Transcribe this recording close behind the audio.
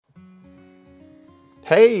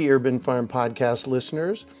Hey, Urban Farm Podcast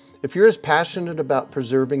listeners. If you're as passionate about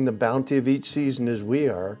preserving the bounty of each season as we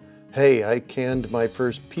are, hey, I canned my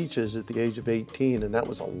first peaches at the age of 18, and that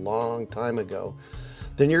was a long time ago,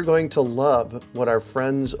 then you're going to love what our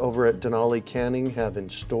friends over at Denali Canning have in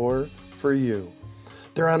store for you.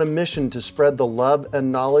 They're on a mission to spread the love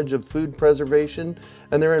and knowledge of food preservation,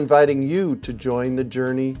 and they're inviting you to join the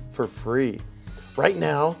journey for free. Right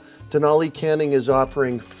now, Denali Canning is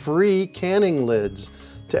offering free canning lids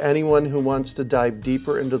to anyone who wants to dive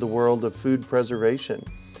deeper into the world of food preservation.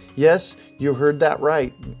 Yes, you heard that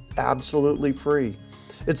right, absolutely free.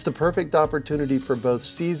 It's the perfect opportunity for both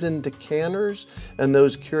seasoned canners and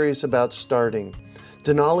those curious about starting.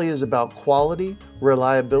 Denali is about quality,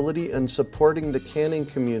 reliability, and supporting the canning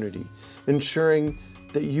community, ensuring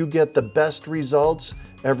that you get the best results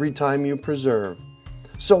every time you preserve.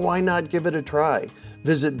 So why not give it a try?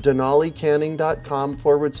 Visit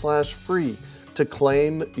denalicanning.com/free to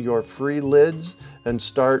claim your free lids and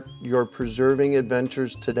start your preserving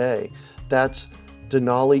adventures today. That's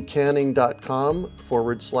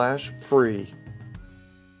denalicanning.com/free.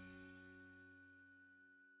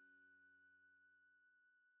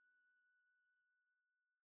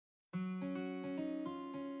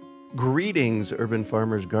 Greetings, urban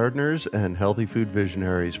farmers, gardeners, and healthy food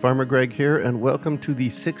visionaries. Farmer Greg here, and welcome to the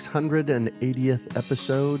 680th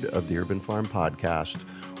episode of the Urban Farm Podcast,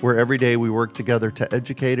 where every day we work together to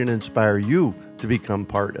educate and inspire you to become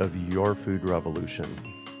part of your food revolution.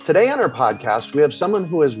 Today on our podcast, we have someone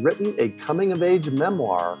who has written a coming-of-age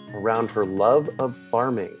memoir around her love of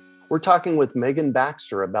farming. We're talking with Megan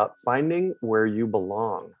Baxter about finding where you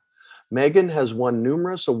belong. Megan has won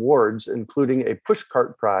numerous awards, including a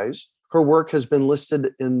Pushcart Prize. Her work has been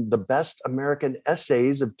listed in the Best American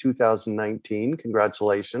Essays of 2019.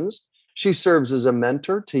 Congratulations. She serves as a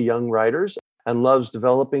mentor to young writers and loves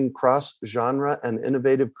developing cross-genre and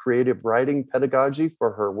innovative creative writing pedagogy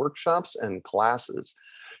for her workshops and classes.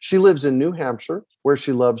 She lives in New Hampshire, where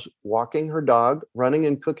she loves walking her dog, running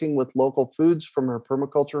and cooking with local foods from her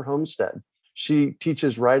permaculture homestead. She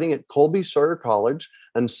teaches writing at Colby Sawyer College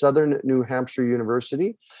and Southern New Hampshire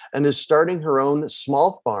University, and is starting her own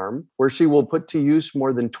small farm where she will put to use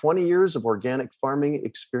more than 20 years of organic farming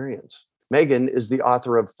experience. Megan is the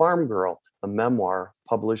author of Farm Girl, a memoir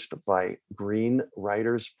published by Green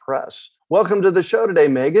Writers Press. Welcome to the show today,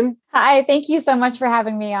 Megan. Hi, thank you so much for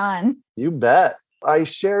having me on. You bet. I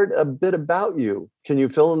shared a bit about you. Can you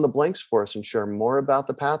fill in the blanks for us and share more about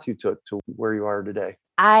the path you took to where you are today?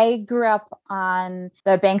 I grew up on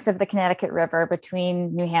the banks of the Connecticut River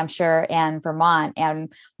between New Hampshire and Vermont.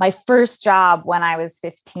 And my first job when I was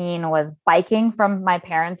 15 was biking from my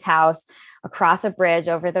parents' house across a bridge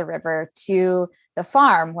over the river to the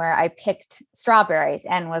farm where I picked strawberries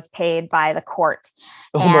and was paid by the quart.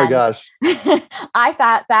 My gosh. I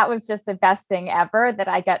thought that was just the best thing ever, that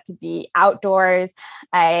I got to be outdoors.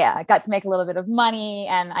 I got to make a little bit of money,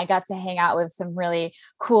 and I got to hang out with some really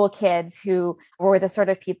cool kids who were the sort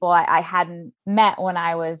of people I hadn't met when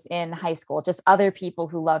I was in high school, just other people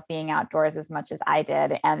who loved being outdoors as much as I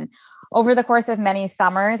did. And over the course of many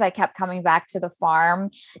summers, I kept coming back to the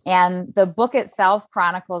farm, and the book itself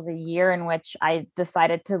chronicles a year in which I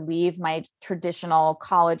decided to leave my traditional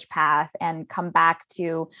college path and come back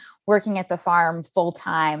to working at the farm full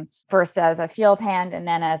time, first as a field hand and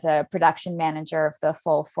then as a production manager of the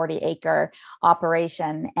full 40-acre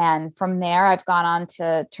operation. And from there, I've gone on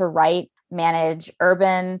to write, manage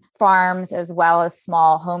urban farms as well as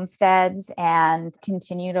small homesteads, and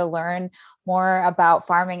continue to learn more about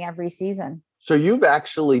farming every season. So you've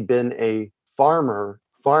actually been a farmer,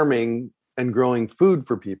 farming and growing food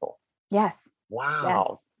for people. Yes.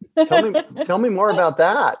 Wow. Yes. Tell me more about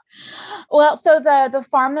that. Well, so the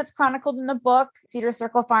farm that's chronicled in the book, Cedar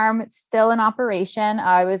Circle Farm, it's still in operation.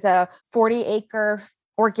 I was a 40-acre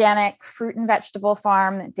organic fruit and vegetable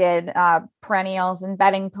farm that did perennials and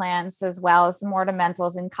bedding plants, as well as some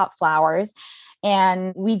ornamentals and cut flowers.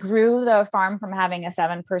 And we grew the farm from having a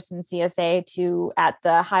 7-person CSA to, at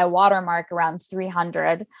the high water mark, around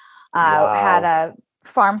 300. Wow. Had a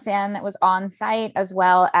farm stand that was on site, as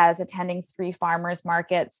well as attending 3 farmers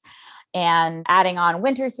markets and adding on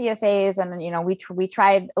winter CSAs. And, we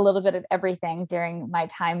tried a little bit of everything during my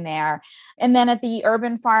time there. And then at the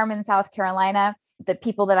urban farm in South Carolina, the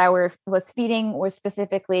people that I was feeding were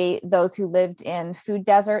specifically those who lived in food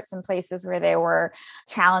deserts and places where they were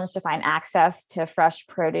challenged to find access to fresh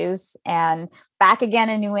produce. And back again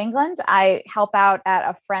in New England, I help out at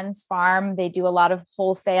a friend's farm. They do a lot of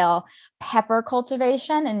wholesale pepper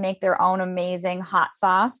cultivation and make their own amazing hot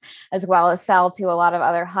sauce, as well as sell to a lot of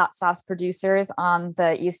other hot sauce best producers on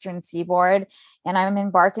the Eastern Seaboard. And I'm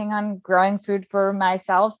embarking on growing food for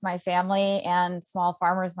myself, my family, and small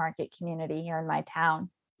farmers market community here in my town.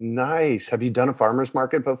 Nice. Have you done a farmer's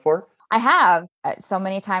market before? I have so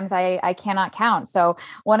many times I cannot count. So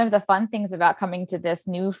one of the fun things about coming to this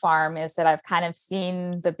new farm is that I've kind of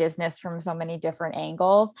seen the business from so many different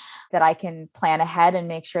angles that I can plan ahead and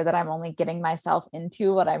make sure that I'm only getting myself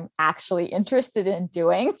into what I'm actually interested in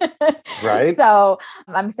doing. Right. So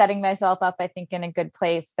I'm setting myself up, I think, in a good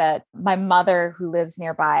place that my mother, who lives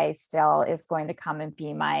nearby still, is going to come and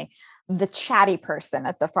be the chatty person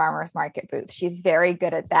at the farmer's market booth. She's very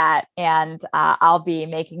good at that. And I'll be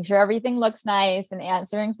making sure everything looks nice and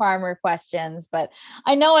answering farmer questions. But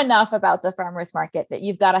I know enough about the farmer's market that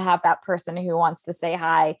you've got to have that person who wants to say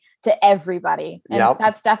hi to everybody. And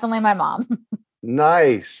that's definitely my mom.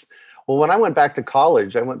 Nice. Well, when I went back to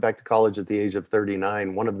college at the age of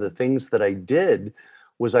 39. One of the things that I did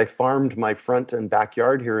was I farmed my front and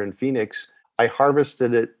backyard here in Phoenix. I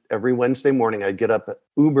harvested it every Wednesday morning. I'd get up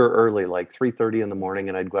uber early, like 3:30 in the morning,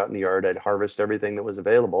 and I'd go out in the yard. I'd harvest everything that was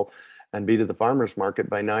available and be to the farmer's market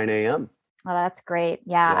by 9 a.m. Well, that's great.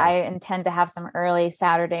 Yeah, I intend to have some early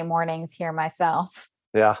Saturday mornings here myself.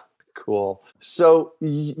 Yeah, cool. So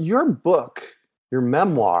your book, your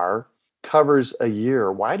memoir, covers a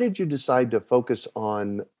year. Why did you decide to focus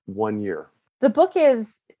on 1 year? The book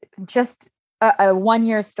is just a 1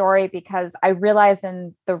 year story because I realized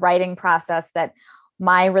in the writing process that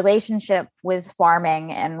my relationship with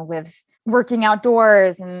farming and with working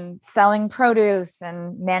outdoors and selling produce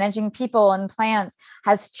and managing people and plants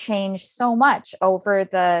has changed so much over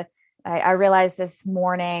I realized this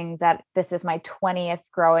morning that this is my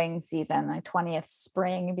 20th growing season, my 20th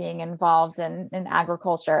spring being involved in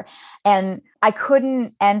agriculture. And I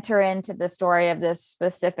couldn't enter into the story of this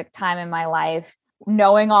specific time in my life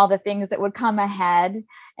knowing all the things that would come ahead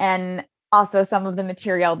and also some of the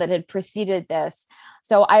material that had preceded this.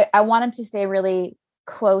 So I wanted to stay really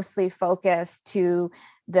closely focused to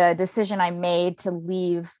the decision I made to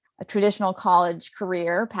leave a traditional college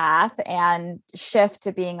career path and shift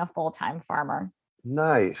to being a full-time farmer.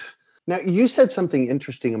 Nice. Now, you said something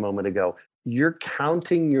interesting a moment ago. You're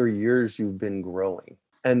counting your years you've been growing.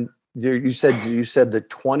 And you said the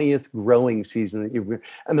 20th growing season that you've,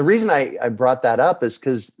 and the reason I brought that up is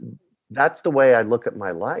because that's the way I look at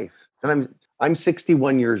my life. And I'm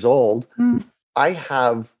 61 years old. I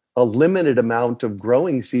have a limited amount of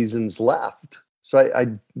growing seasons left.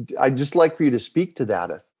 So I'd just like for you to speak to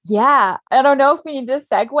that. Yeah, I don't know if we need to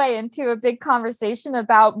segue into a big conversation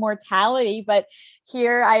about mortality, but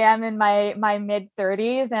here I am in my mid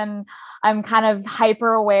 30s and I'm kind of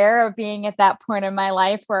hyper aware of being at that point in my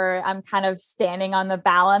life where I'm kind of standing on the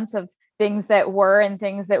balance of things that were and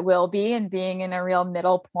things that will be and being in a real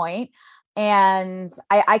middle point. And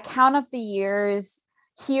I count up the years.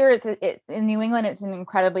 Here in New England, it's an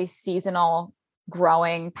incredibly seasonal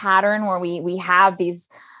growing pattern where we have these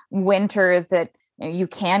winters that you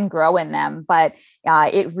can grow in them, but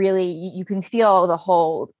it really, you can feel the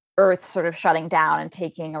whole earth sort of shutting down and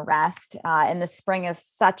taking a rest. And the spring is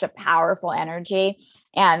such a powerful energy.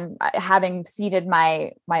 And having seeded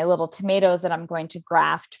my little tomatoes that I'm going to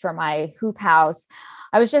graft for my hoop house,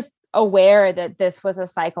 I was just aware that this was a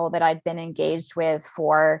cycle that I'd been engaged with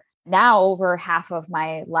for now over half of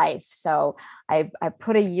my life. So I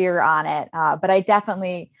put a year on it, but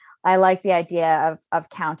I like the idea of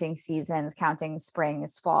counting seasons, counting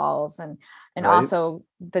springs, falls, and right. Also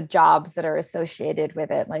the jobs that are associated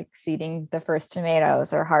with it, like seeding the first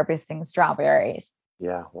tomatoes or harvesting strawberries.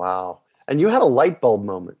 Yeah. Wow. And you had a light bulb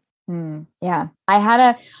moment. Yeah. I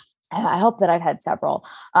hope that I've had several,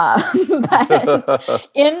 but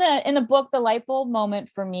in the book, the light bulb moment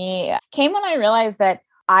for me came when I realized that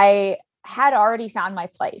I had already found my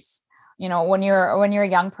place. You know, when you're a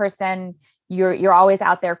young person, you're always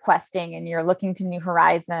out there questing and you're looking to new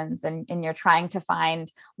horizons and you're trying to find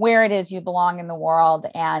where it is you belong in the world.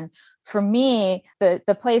 And for me,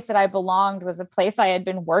 the place that I belonged was a place I had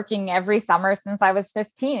been working every summer since I was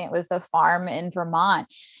 15. It was the farm in Vermont.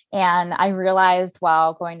 And I realized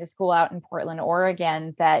while going to school out in Portland,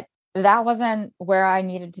 Oregon, that wasn't where I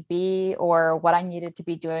needed to be or what I needed to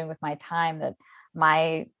be doing with my time, that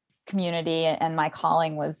my community and my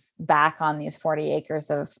calling was back on these 40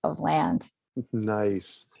 acres of land.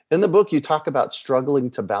 Nice. In the book, you talk about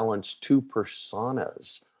struggling to balance two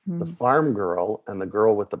personas, the farm girl and the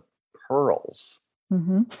girl with the pearls.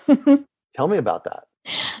 Tell me about that.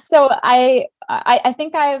 So I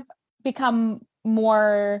think I've become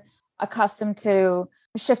more accustomed to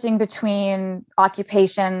shifting between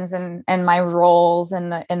occupations and my roles in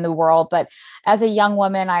the world. But as a young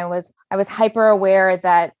woman, I was hyper aware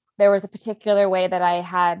that there was a particular way that I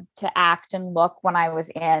had to act and look when I was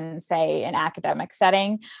in, say, an academic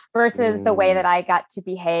setting versus the way that I got to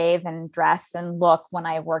behave and dress and look when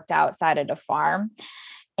I worked outside at a farm.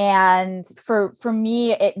 And for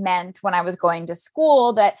me, it meant when I was going to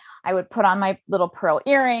school that I would put on my little pearl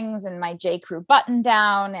earrings and my J. Crew button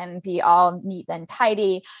down and be all neat and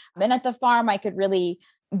tidy. And at the farm, I could really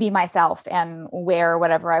be myself and wear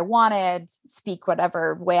whatever I wanted, speak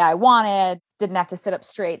whatever way I wanted, didn't have to sit up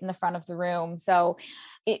straight in the front of the room. So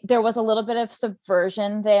there was a little bit of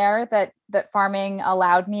subversion there that farming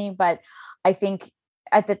allowed me. But I think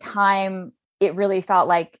at the time, it really felt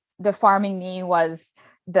like the farming me was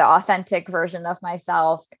the authentic version of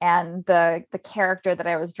myself, and the character that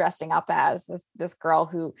I was dressing up as, this girl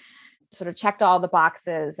who sort of checked all the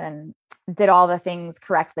boxes and did all the things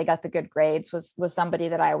correctly, got the good grades, was somebody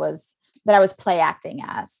that I was play acting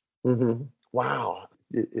as. Mm-hmm. Wow.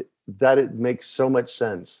 It makes so much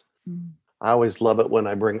sense. Mm-hmm. I always love it when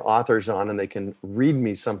I bring authors on and they can read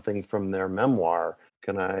me something from their memoir.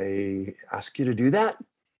 Can I ask you to do that?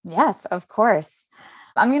 Yes, of course.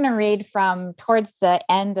 I'm going to read from towards the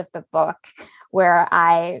end of the book, where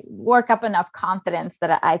I work up enough confidence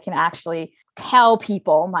that I can actually tell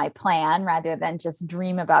people my plan rather than just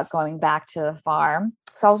dream about going back to the farm.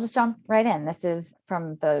 So I'll just jump right in. This is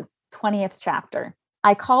from the 20th chapter.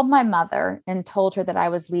 I called my mother and told her that I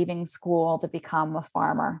was leaving school to become a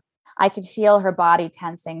farmer. I could feel her body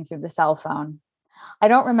tensing through the cell phone. I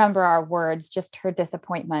don't remember our words, just her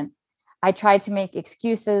disappointment. I tried to make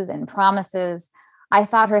excuses and promises. I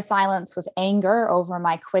thought her silence was anger over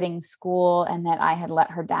my quitting school and that I had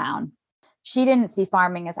let her down. She didn't see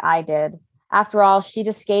farming as I did. After all, she'd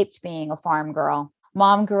escaped being a farm girl.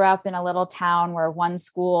 Mom grew up in a little town where one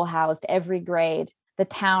school housed every grade. The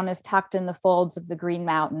town is tucked in the folds of the Green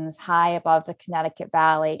Mountains, high above the Connecticut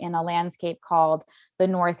Valley, in a landscape called the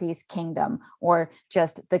Northeast Kingdom, or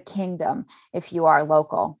just the Kingdom if you are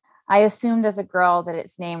local. I assumed as a girl that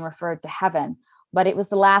its name referred to heaven, but it was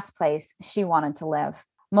the last place she wanted to live.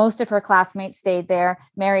 Most of her classmates stayed there,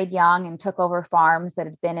 married young, and took over farms that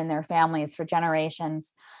had been in their families for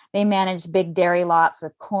generations. They managed big dairy lots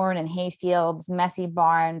with corn and hay fields, messy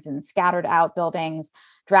barns and scattered outbuildings,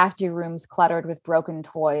 drafty rooms cluttered with broken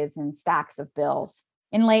toys and stacks of bills.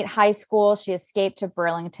 In late high school, she escaped to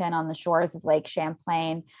Burlington on the shores of Lake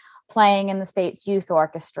Champlain, playing in the state's youth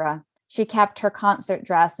orchestra. She kept her concert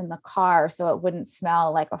dress in the car so it wouldn't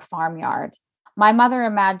smell like a farmyard. My mother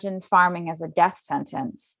imagined farming as a death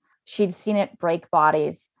sentence. She'd seen it break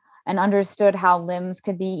bodies and understood how limbs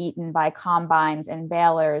could be eaten by combines and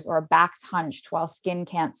balers or backs hunched while skin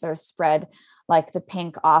cancer spread like the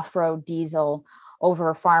pink off-road diesel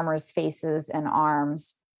over farmers' faces and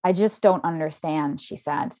arms. I just don't understand, she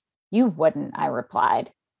said. You wouldn't, I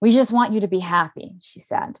replied. We just want you to be happy, she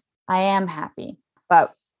said. I am happy,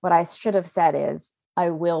 but what I should have said is,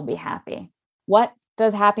 I will be happy. What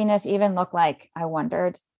does happiness even look like? I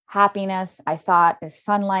wondered. Happiness, I thought, is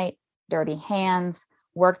sunlight, dirty hands,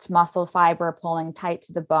 worked muscle fiber pulling tight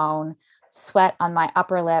to the bone, sweat on my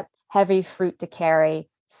upper lip, heavy fruit to carry,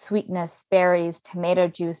 sweetness, berries, tomato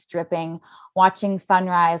juice dripping, watching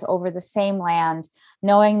sunrise over the same land,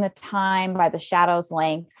 knowing the time by the shadow's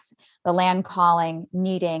lengths, the land calling,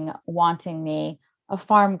 needing, wanting me, a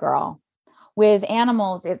farm girl. With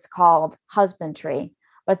animals, it's called husbandry,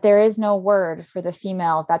 but there is no word for the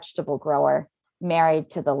female vegetable grower married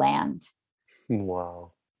to the land.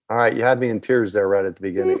 Wow. All right. You had me in tears there right at the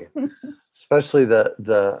beginning, especially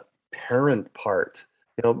the parent part.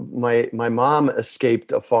 You know, my mom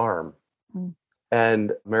escaped a farm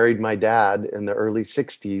and married my dad in the early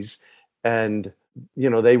 60s. And, you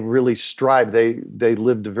know, they really strived. They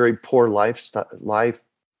lived a very poor life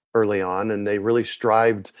early on, and they really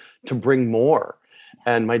strived to bring more.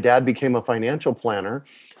 And my dad became a financial planner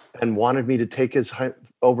and wanted me to take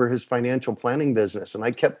over his financial planning business. And I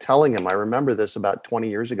kept telling him, I remember this about 20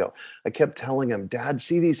 years ago, I kept telling him, Dad,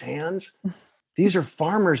 see these hands? These are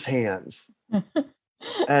farmers' hands.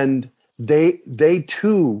 And they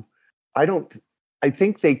too, I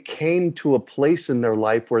think they came to a place in their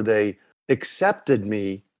life where they accepted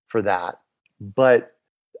me for that, but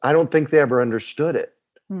I don't think they ever understood it.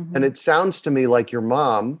 Mm-hmm. And it sounds to me like your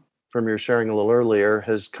mom, from your sharing a little earlier,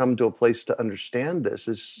 has come to a place to understand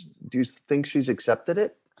this. Do you think she's accepted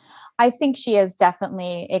it? I think she has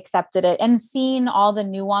definitely accepted it and seen all the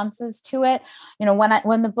nuances to it. You know,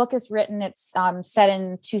 when the book is written, it's set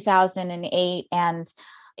in 2008. And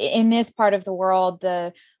in this part of the world,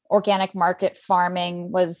 the organic market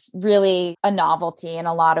farming was really a novelty in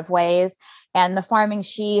a lot of ways. And the farming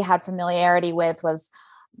she had familiarity with was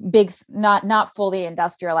big, not fully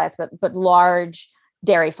industrialized, but large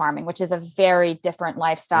dairy farming, which is a very different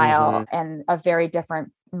lifestyle and a very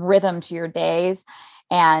different rhythm to your days.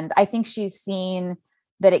 And I think she's seen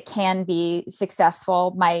that it can be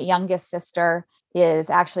successful. My youngest sister is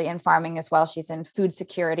actually in farming as well. She's in food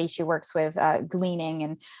security. She works with gleaning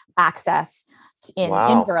and access in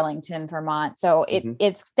Burlington, Vermont. So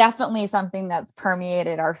it's definitely something that's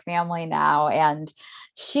permeated our family now. And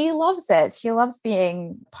she loves it. She loves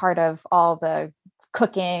being part of all the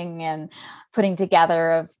cooking and putting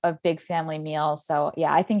together of big family meals. So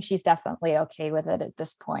yeah, I think she's definitely okay with it at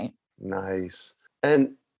this point. Nice.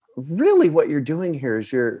 And really what you're doing here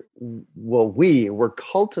is we're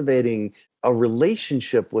cultivating a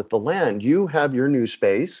relationship with the land. You have your new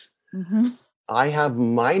space. I have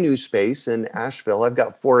my new space in Asheville. I've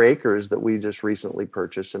got 4 acres that we just recently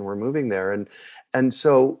purchased and we're moving there. And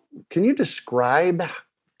so can you describe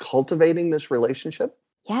cultivating this relationship?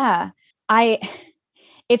 Yeah,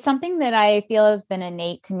 it's something that I feel has been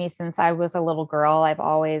innate to me since I was a little girl. I've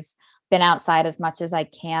always been outside as much as I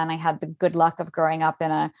can. I had the good luck of growing up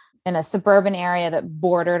in a suburban area that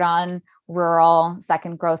bordered on rural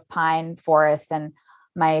second growth pine forest. And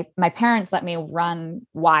my parents let me run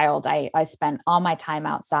wild. I spent all my time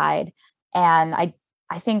outside. And I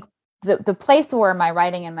think the place where my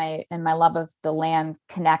writing and my love of the land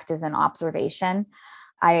connect is in observation.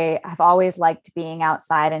 I have always liked being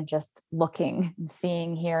outside and just looking,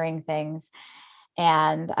 seeing, hearing things.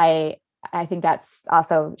 And I think that's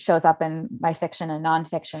also shows up in my fiction and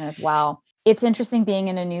nonfiction as well. It's interesting being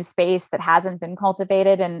in a new space that hasn't been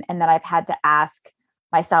cultivated and that I've had to ask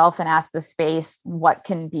myself and ask the space what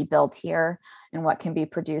can be built here and what can be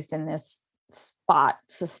produced in this spot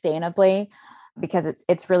sustainably, because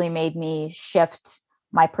it's really made me shift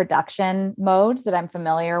my production modes that I'm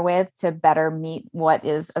familiar with to better meet what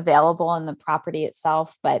is available in the property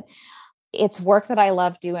itself. But it's work that I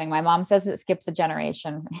love doing. My mom says it skips a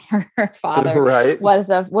generation. Her father was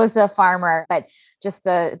the farmer, but just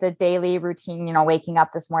the daily routine, waking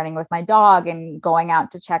up this morning with my dog and going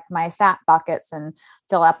out to check my sap buckets and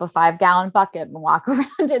fill up a 5-gallon bucket and walk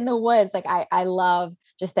around in the woods. Like I love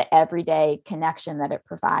just the everyday connection that it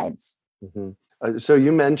provides. So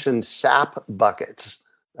you mentioned sap buckets.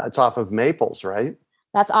 That's off of maples, right?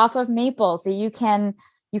 That's off of maples. So you can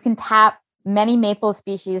tap many maple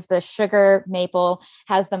species. The sugar maple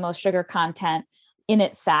has the most sugar content in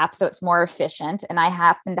its sap, so it's more efficient. And I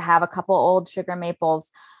happen to have a couple old sugar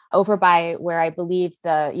maples over by where I believe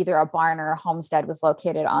either a barn or a homestead was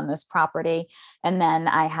located on this property. And then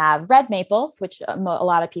I have red maples, which a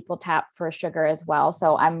lot of people tap for sugar as well.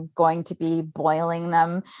 So I'm going to be boiling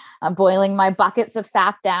my buckets of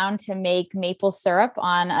sap down to make maple syrup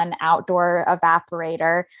on an outdoor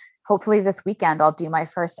evaporator. Hopefully this weekend, I'll do my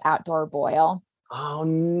first outdoor boil. Oh,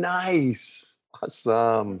 nice.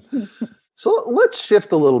 Awesome. So let's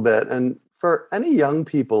shift a little bit. And for any young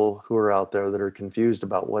people who are out there that are confused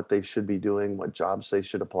about what they should be doing, what jobs they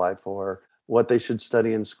should apply for, what they should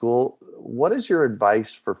study in school, what is your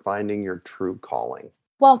advice for finding your true calling?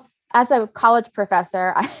 Well, as a college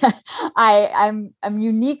professor, I'm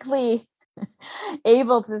uniquely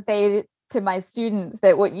able to say to my students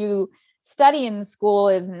that what you study in school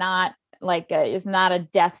is not a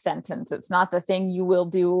death sentence. It's not the thing you will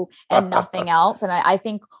do and nothing else. And I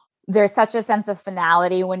think there's such a sense of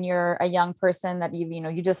finality when you're a young person that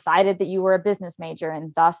you decided that you were a business major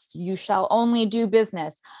and thus you shall only do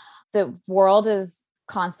business. The world is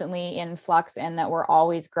constantly in flux and that we're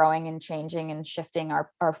always growing and changing and shifting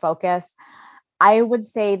our focus. I would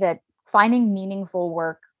say that finding meaningful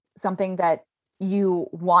work, something that you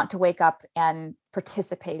want to wake up and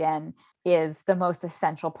participate in, is the most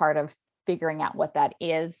essential part of figuring out what that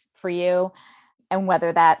is for you. And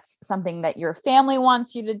whether that's something that your family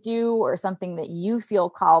wants you to do or something that you feel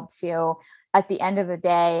called to, at the end of the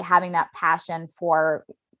day, having that passion for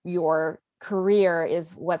your career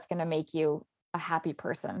is what's going to make you a happy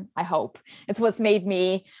person. I hope it's what's made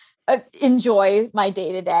me enjoy my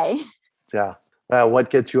day to day. Yeah. What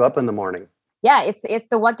gets you up in the morning? Yeah, it's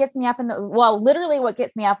what gets me up literally what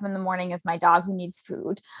gets me up in the morning is my dog who needs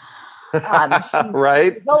food. She's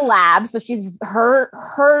right. The lab. So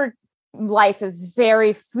her life is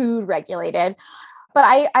very food regulated, but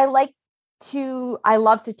I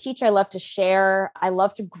love to teach. I love to share. I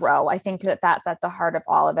love to grow. I think that's at the heart of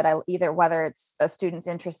all of it. Whether it's a student's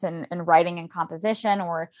interest in writing and composition,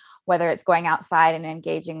 or whether it's going outside and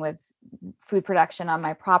engaging with food production on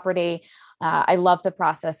my property. I love the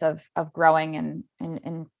process of growing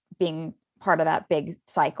and being part of that big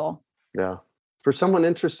cycle. Yeah. For someone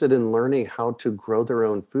interested in learning how to grow their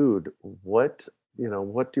own food, what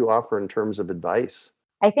do you offer in terms of advice?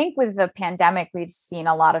 I think with the pandemic, we've seen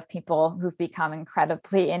a lot of people who've become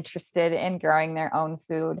incredibly interested in growing their own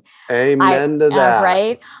food. Amen to that.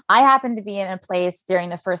 Right. I happened to be in a place during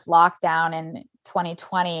the first lockdown in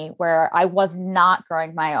 2020 where I was not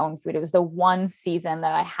growing my own food. It was the one season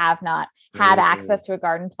that I have not had access to a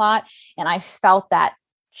garden plot. And I felt that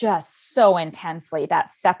just so intensely, that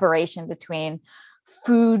separation between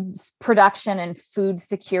food production and food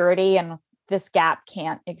security. And this gap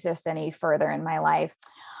can't exist any further in my life.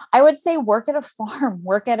 I would say work at a farm,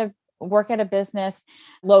 work at a business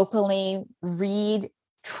locally, read,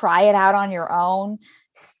 try it out on your own.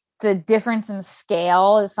 The difference in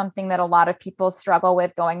scale is something that a lot of people struggle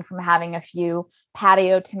with, going from having a few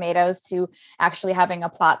patio tomatoes to actually having a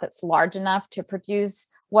plot that's large enough to produce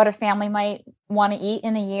what a family might want to eat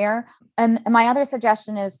in a year. And my other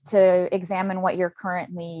suggestion is to examine what you're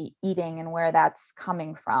currently eating and where that's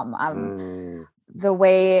coming from. The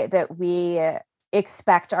way that we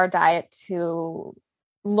expect our diet to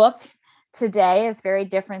look today is very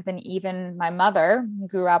different than even my mother, who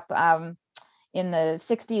grew up in the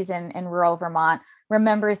 60s in rural Vermont,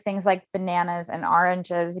 remembers things like bananas and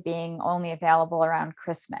oranges being only available around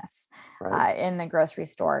Christmas in the grocery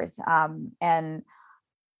stores. And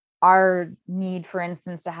our need, for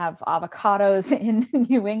instance, to have avocados in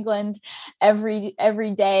New England every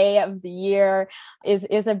day of the year is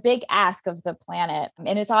a big ask of the planet.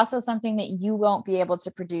 And it's also something that you won't be able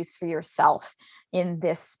to produce for yourself in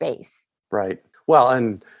this space. Right. Well,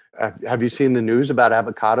 and have you seen the news about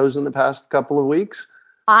avocados in the past couple of weeks?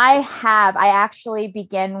 I have. I actually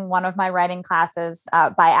begin one of my writing classes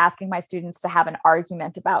by asking my students to have an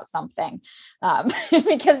argument about something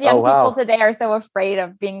because young people today are so afraid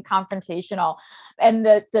of being confrontational. And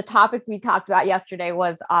the topic we talked about yesterday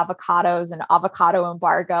was avocados and avocado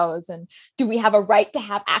embargoes. And do we have a right to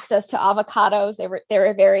have access to avocados? They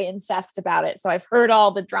were very incensed about it. So I've heard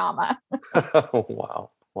all the drama.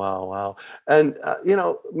 Wow. And,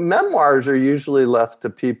 memoirs are usually left to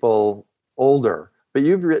people older. But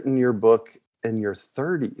you've written your book in your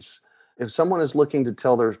 30s. If someone is looking to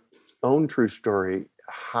tell their own true story,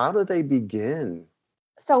 how do they begin?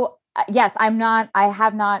 So, yes, I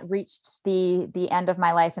have not reached the end of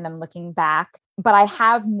my life and I'm looking back, but I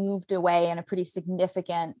have moved away in a pretty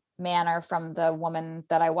significant manner from the woman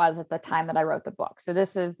that I was at the time that I wrote the book. So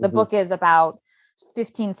the book is about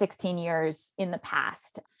 15, 16 years in the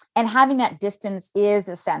past. And having that distance is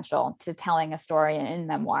essential to telling a story in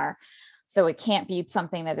memoir. So it can't be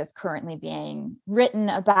something that is currently being written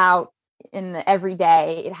about in the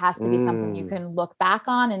everyday. It has to be something you can look back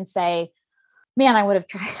on and say, man, I would have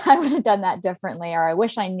done that differently, or I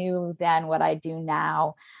wish I knew then what I do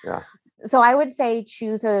now. Yeah. So I would say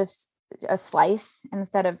choose a slice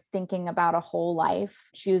instead of thinking about a whole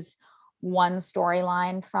life. Choose one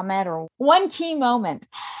storyline from it or one key moment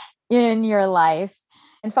in your life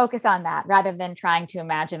and focus on that rather than trying to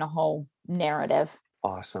imagine a whole narrative.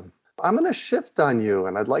 Awesome. I'm going to shift on you,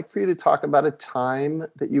 and I'd like for you to talk about a time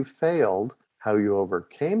that you failed, how you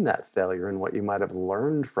overcame that failure, and what you might have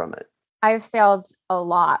learned from it. I've failed a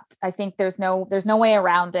lot. I think there's no way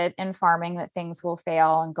around it in farming that things will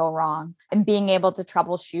fail and go wrong. And being able to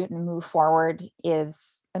troubleshoot and move forward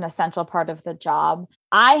is an essential part of the job.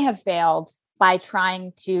 I have failed by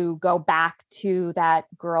trying to go back to that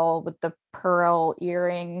girl with the pearl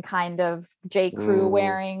earring kind of J. Crew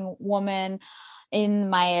wearing woman in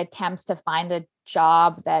my attempts to find a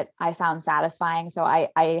job that I found satisfying. So I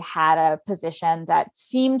had a position that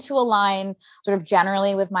seemed to align sort of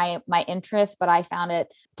generally with my interests, but I found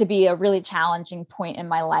it to be a really challenging point in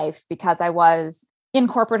my life because I was in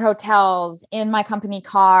corporate hotels, in my company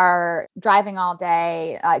car, driving all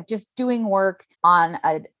day, just doing work on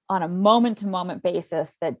a moment-to-moment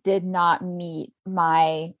basis that did not meet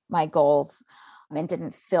my goals and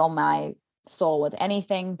didn't fill my soul with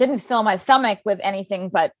anything, didn't fill my stomach with anything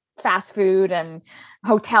but fast food and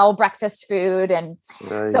hotel breakfast food. And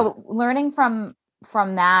so learning from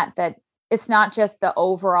that it's not just the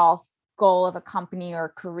overall goal of a company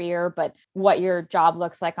or career, but what your job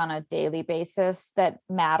looks like on a daily basis that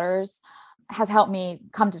matters, has helped me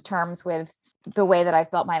come to terms with the way that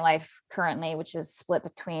I've built my life currently, which is split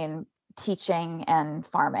between teaching and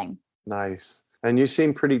farming. Nice. And you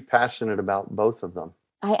seem pretty passionate about both of them.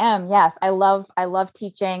 I am. Yes. I love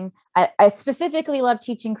teaching. I specifically love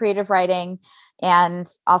teaching creative writing and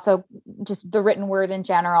also just the written word in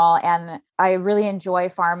general. And I really enjoy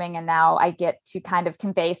farming. And now I get to kind of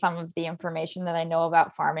convey some of the information that I know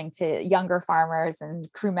about farming to younger farmers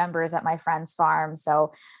and crew members at my friend's farm.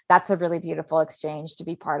 So that's a really beautiful exchange to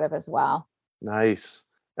be part of as well. Nice.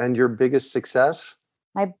 And your biggest success?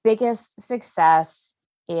 My biggest success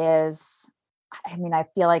is I mean, I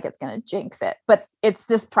feel like it's going to jinx it, but it's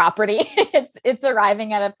this property. It's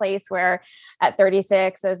arriving at a place where at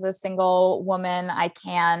 36, as a single woman, I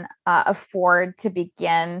can afford to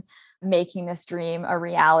begin making this dream a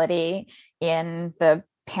reality in the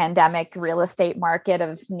pandemic real estate market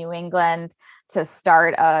of New England, to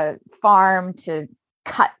start a farm, to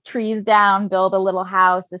cut trees down, build a little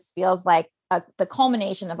house. This feels like the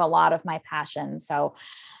culmination of a lot of my passions. So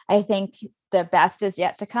I think the best is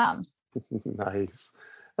yet to come. Nice.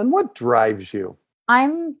 And what drives you?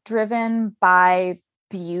 I'm driven by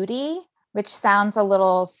beauty, which sounds a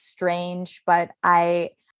little strange, but I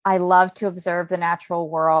love to observe the natural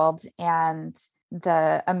world and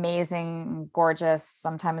the amazing, gorgeous,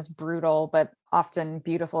 sometimes brutal, but often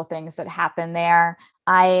beautiful things that happen there.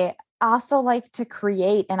 I also like to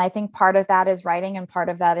create. And I think part of that is writing, and part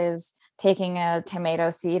of that is taking a tomato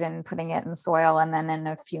seed and putting it in soil, and then in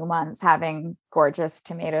a few months having gorgeous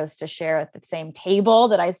tomatoes to share at the same table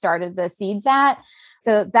that I started the seeds at.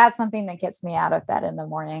 So that's something that gets me out of bed in the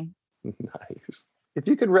morning. Nice. If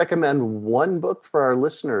you could recommend one book for our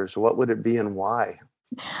listeners, what would it be and why?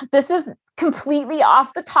 This is completely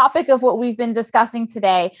off the topic of what we've been discussing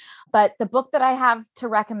today, but the book that I have to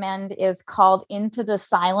recommend is called Into the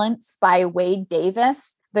Silence by Wade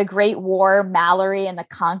Davis. The Great War, Mallory, and the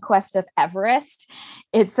Conquest of Everest.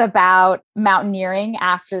 It's about mountaineering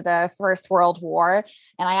after the First World War.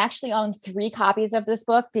 And I actually own 3 copies of this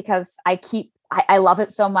book because I love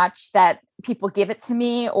it so much that people give it to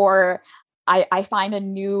me, or I find a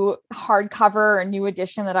new hardcover or new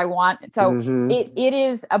edition that I want. So it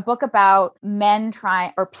is a book about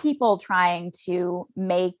people trying to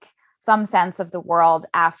make some sense of the world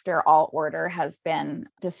after all order has been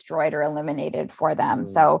destroyed or eliminated for them.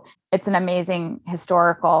 So it's an amazing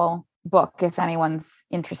historical book if anyone's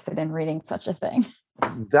interested in reading such a thing.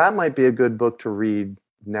 That might be a good book to read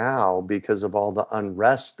now because of all the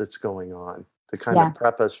unrest that's going on, to kind of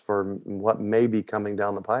prep us for what may be coming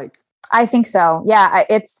down the pike. I think so. Yeah,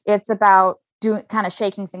 it's about kind of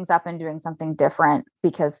shaking things up and doing something different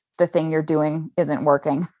because the thing you're doing isn't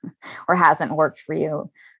working or hasn't worked for you.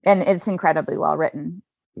 And it's incredibly well written.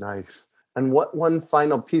 Nice. And what one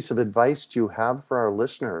final piece of advice do you have for our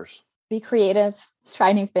listeners? Be creative,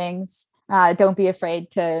 try new things. Don't be afraid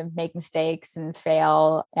to make mistakes and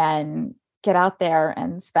fail, and get out there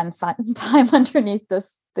and spend some time underneath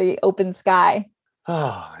the open sky.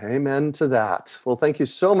 Oh, amen to that. Well, thank you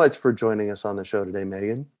so much for joining us on the show today,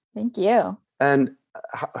 Megan. Thank you. And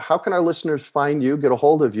how can our listeners find you, get a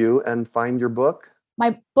hold of you, and find your book?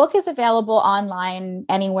 My book is available online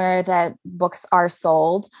anywhere that books are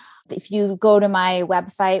sold. If you go to my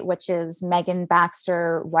website, which is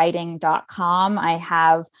meganbaxterwriting.com, I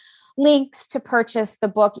have links to purchase the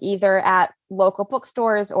book either at local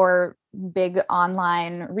bookstores or big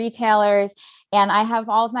online retailers. And I have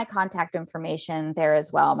all of my contact information there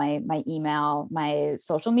as well. My email, my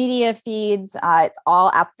social media feeds, it's all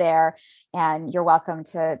up there. And you're welcome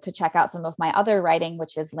to check out some of my other writing,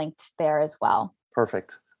 which is linked there as well.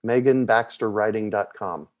 Perfect.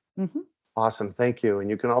 meganbaxterwriting.com. Awesome. Thank you. And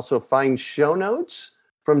you can also find show notes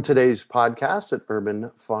from today's podcast at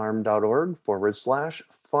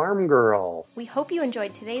urbanfarm.org/farmgirl. We hope you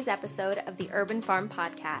enjoyed today's episode of the Urban Farm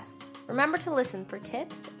Podcast. Remember to listen for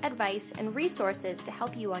tips, advice, and resources to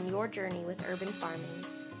help you on your journey with urban farming.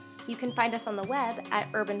 You can find us on the web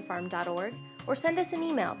at urbanfarm.org or send us an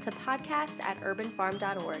email to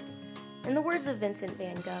podcast@urbanfarm.org. In the words of Vincent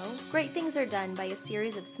van Gogh, great things are done by a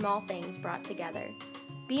series of small things brought together.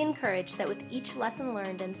 Be encouraged that with each lesson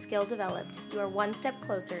learned and skill developed, you are one step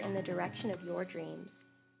closer in the direction of your dreams.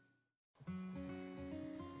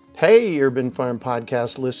 Hey, Urban Farm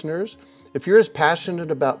Podcast listeners. If you're as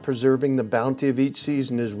passionate about preserving the bounty of each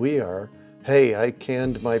season as we are, hey, I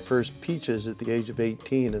canned my first peaches at the age of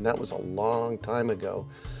 18, and that was a long time ago,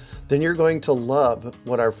 then you're going to love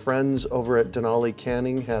what our friends over at Denali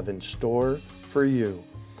Canning have in store for you.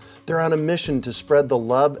 They're on a mission to spread the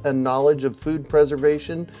love and knowledge of food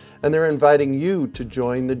preservation, and they're inviting you to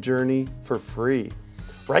join the journey for free.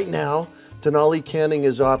 Right now, Denali Canning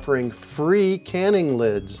is offering free canning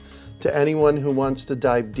lids to anyone who wants to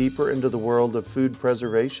dive deeper into the world of food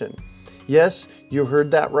preservation. Yes, you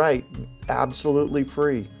heard that right, absolutely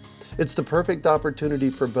free. It's the perfect opportunity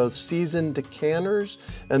for both seasoned canners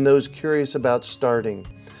and those curious about starting.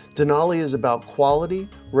 Denali is about quality,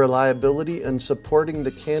 reliability, and supporting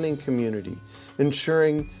the canning community,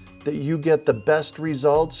 ensuring that you get the best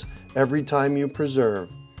results every time you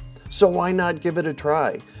preserve. So why not give it a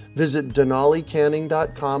try? Visit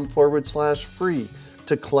denalicanning.com/free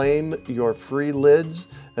to claim your free lids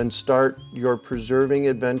and start your preserving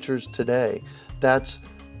adventures today. That's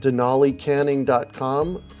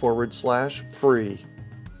denalicanning.com/free.